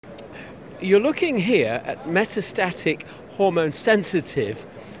you're looking here at metastatic hormone-sensitive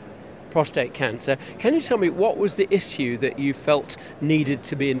prostate cancer. Can you tell me what was the issue that you felt needed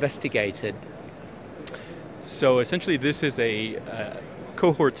to be investigated? So essentially this is a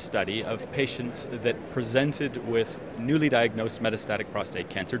cohort study of patients that presented with newly diagnosed metastatic prostate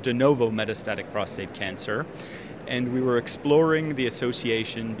cancer, de novo metastatic prostate cancer, and we were exploring the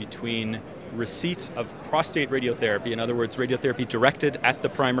association between receipt of prostate radiotherapy, in other words, radiotherapy directed at the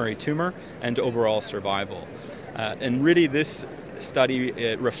primary tumor, and overall survival. And really this study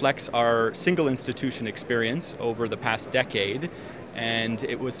reflects our single institution experience over the past decade, and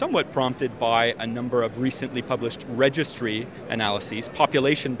it was somewhat prompted by a number of recently published registry analyses,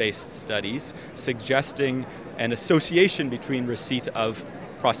 population-based studies, suggesting an association between receipt of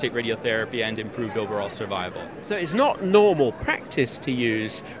prostate radiotherapy and improved overall survival. So it's not normal practice to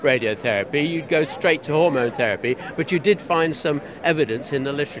use radiotherapy. You'd go straight to hormone therapy, but you did find some evidence in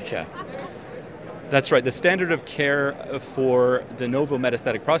the literature. That's right. The standard of care for de novo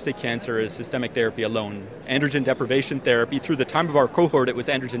metastatic prostate cancer is systemic therapy alone. Androgen deprivation therapy, through the time of our cohort, it was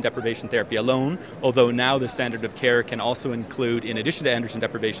androgen deprivation therapy alone, although now the standard of care can also include, in addition to androgen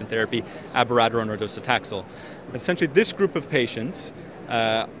deprivation therapy, abiraterone or docetaxel. But essentially, this group of patients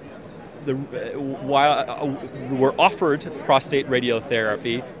were offered prostate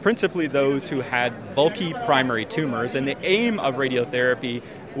radiotherapy, principally those who had bulky primary tumors, and the aim of radiotherapy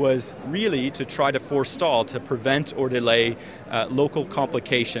was really to try to forestall, to prevent or delay local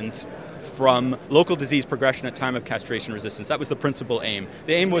complications from local disease progression at time of castration resistance. That was the principal aim.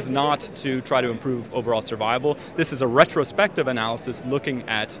 The aim was not to try to improve overall survival. This is a retrospective analysis looking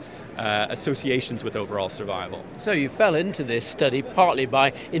at associations with overall survival. So you fell into this study partly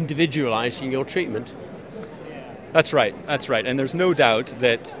by individualizing your treatment. That's right. And there's no doubt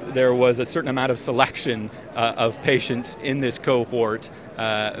that there was a certain amount of selection of patients in this cohort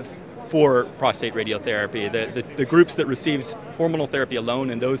for prostate radiotherapy. The groups that received hormonal therapy alone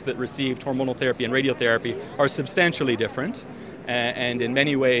and those that received hormonal therapy and radiotherapy are substantially different, and in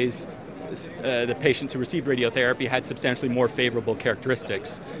many ways the patients who received radiotherapy had substantially more favorable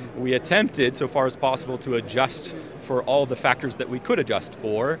characteristics. We attempted, so far as possible, to adjust for all the factors that we could adjust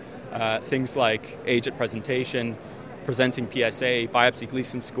for, things like age at presentation, presenting PSA, biopsy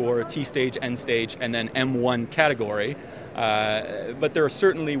Gleason score, T-stage, N-stage, and then M1 category. But there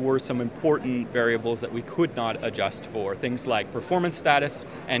certainly were some important variables that we could not adjust for, things like performance status,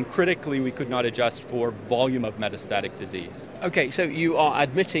 and critically we could not adjust for volume of metastatic disease. Okay, so you are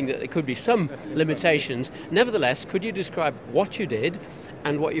admitting that there could be some limitations. Nevertheless, could you describe what you did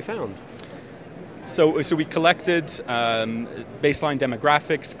and what you found? So we collected baseline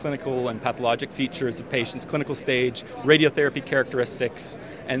demographics, clinical and pathologic features of patients, clinical stage, radiotherapy characteristics,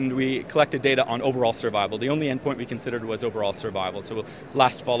 and we collected data on overall survival. The only endpoint we considered was overall survival, so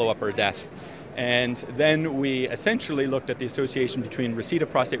last follow-up or death. And then we essentially looked at the association between receipt of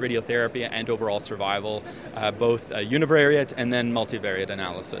prostate radiotherapy and overall survival, both univariate and then multivariate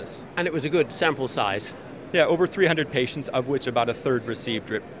analysis. And it was a good sample size? Yeah, over 300 patients, of which about a third received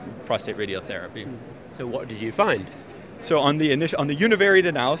prostate radiotherapy. So what did you find? So on the univariate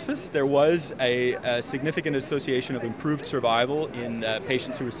analysis, there was a significant association of improved survival in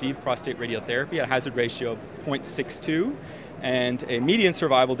patients who received prostate radiotherapy, a hazard ratio of 0.62, and a median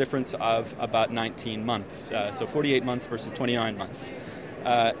survival difference of about 19 months, so 48 months versus 29 months.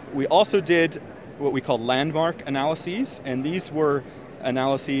 We also did what we call landmark analyses, and these were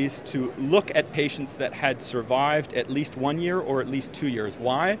analyses to look at patients that had survived at least 1 year or at least 2 years.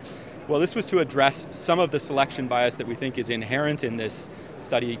 Why? Well, this was to address some of the selection bias that we think is inherent in this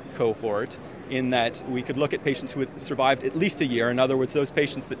study cohort, in that we could look at patients who had survived at least a year. In other words, those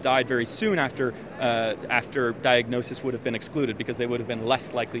patients that died very soon after diagnosis would have been excluded because they would have been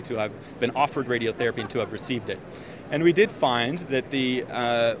less likely to have been offered radiotherapy and to have received it. And we did find that the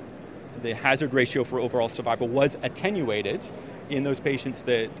hazard ratio for overall survival was attenuated in those patients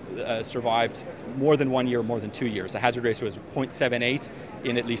that survived more than 1 year, more than 2 years. The hazard ratio was 0.78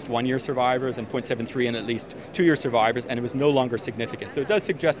 in at least 1 year survivors and 0.73 in at least 2 year survivors, and it was no longer significant. So it does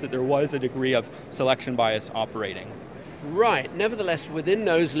suggest that there was a degree of selection bias operating. Right. Nevertheless, within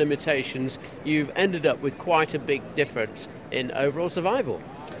those limitations, you've ended up with quite a big difference in overall survival.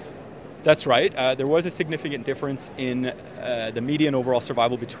 That's right. There was a significant difference in the median overall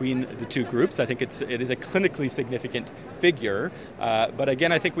survival between the two groups. I think it is a clinically significant figure, but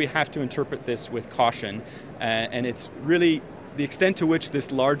again, I think we have to interpret this with caution, and it's really the extent to which this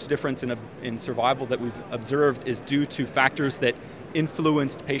large difference in survival that we've observed is due to factors that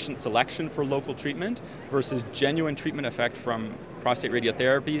influenced patient selection for local treatment versus genuine treatment effect from prostate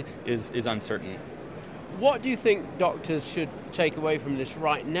radiotherapy is uncertain. What do you think doctors should take away from this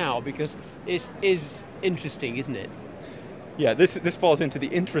right now? Because it is interesting, isn't it? Yeah, this falls into the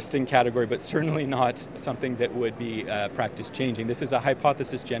interesting category, but certainly not something that would be practice-changing. This is a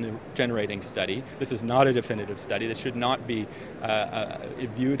hypothesis-generating study. This is not a definitive study. This should not be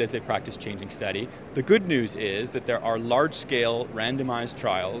viewed as a practice-changing study. The good news is that there are large-scale randomized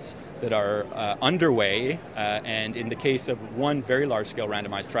trials that are underway, and in the case of one very large-scale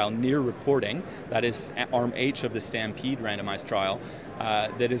randomized trial near reporting, that is Arm H of the Stampede randomized trial,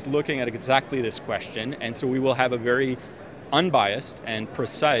 that is looking at exactly this question, and so we will have a very unbiased and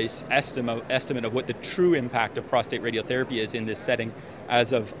precise estimate of what the true impact of prostate radiotherapy is in this setting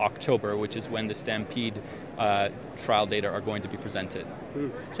as of October, which is when the Stampede trial data are going to be presented.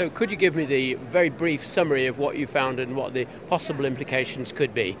 So could you give me the very brief summary of what you found and what the possible implications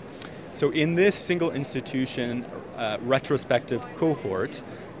could be? So in this single institution retrospective cohort,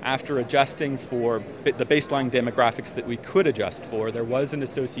 after adjusting for the baseline demographics that we could adjust for, there was an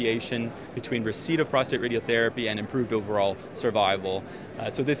association between receipt of prostate radiotherapy and improved overall survival.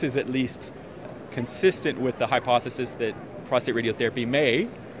 So this is at least consistent with the hypothesis that prostate radiotherapy may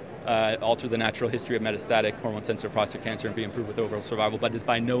alter the natural history of metastatic hormone-sensitive prostate cancer and be improved with overall survival, but is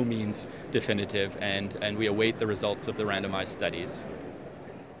by no means definitive, and we await the results of the randomized studies.